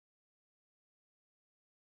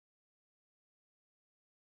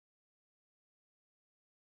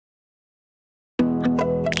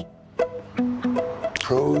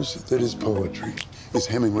prose that is poetry is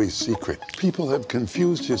Hemingway's secret. People have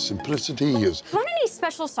confused his simplicity, his... Want any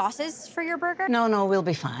special sauces for your burger? No, we'll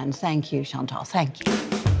be fine. Thank you, Chantal. Thank you.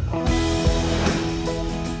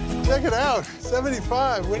 Check it out,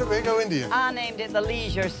 75, Winnebago Indian. I named it the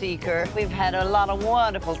Leisure Seeker. We've had a lot of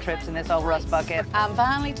wonderful trips in this old rust bucket. I'm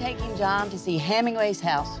finally taking John to see Hemingway's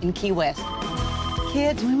house in Key West.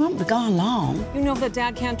 Kids, we won't be gone long. You know that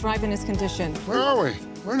Dad can't drive in his condition. Where are we?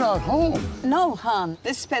 We're not home. No, hon.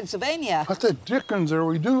 This is Pennsylvania. What the dickens are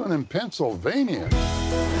we doing in Pennsylvania?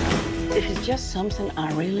 This is just something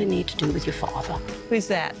I really need to do with your father. Who's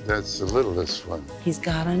that? That's the littlest one. He's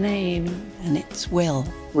got a name, and it's Will.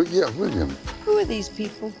 Well, yeah, William. Who are these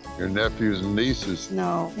people? Your nephews and nieces.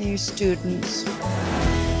 No, they're students.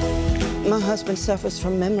 My husband suffers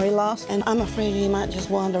from memory loss, and I'm afraid he might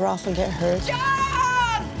just wander off and get hurt. John!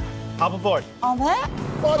 Hop aboard. On that?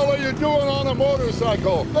 What are you doing on a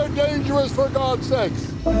motorcycle? They're dangerous, for God's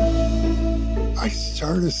sakes. I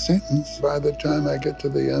start a sentence by the time I get to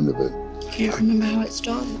the end of it. Can't remember how it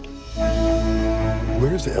started.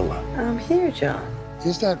 Where's Ella? I'm here, John.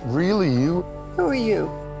 Is that really you? Who are you?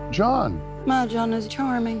 John. My John is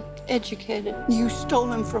charming, educated. You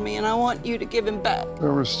stole him from me, and I want you to give him back.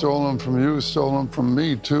 Whoever stole him from you stole him from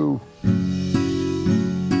me, too.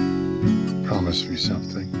 Promise me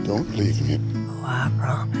something. Don't leave me. Oh, I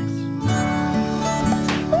promise.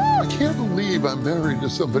 I can't believe I'm married to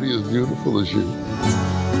somebody as beautiful as you. You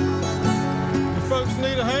folks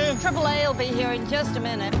need a hand? AAA will be here in just a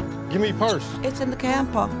minute. Give me your purse. It's in the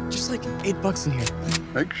camper. Just like $8 in here.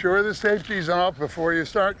 Make sure the safety's off before you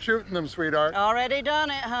start shooting them, sweetheart. Already done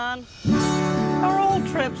it, hon. Our old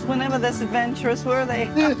trips were never this adventurous, were they?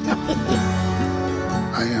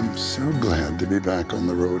 I am so glad to be back on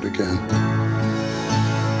the road again.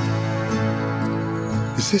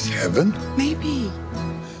 Is this heaven? Maybe.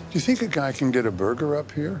 Do you think a guy can get a burger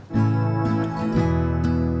up here?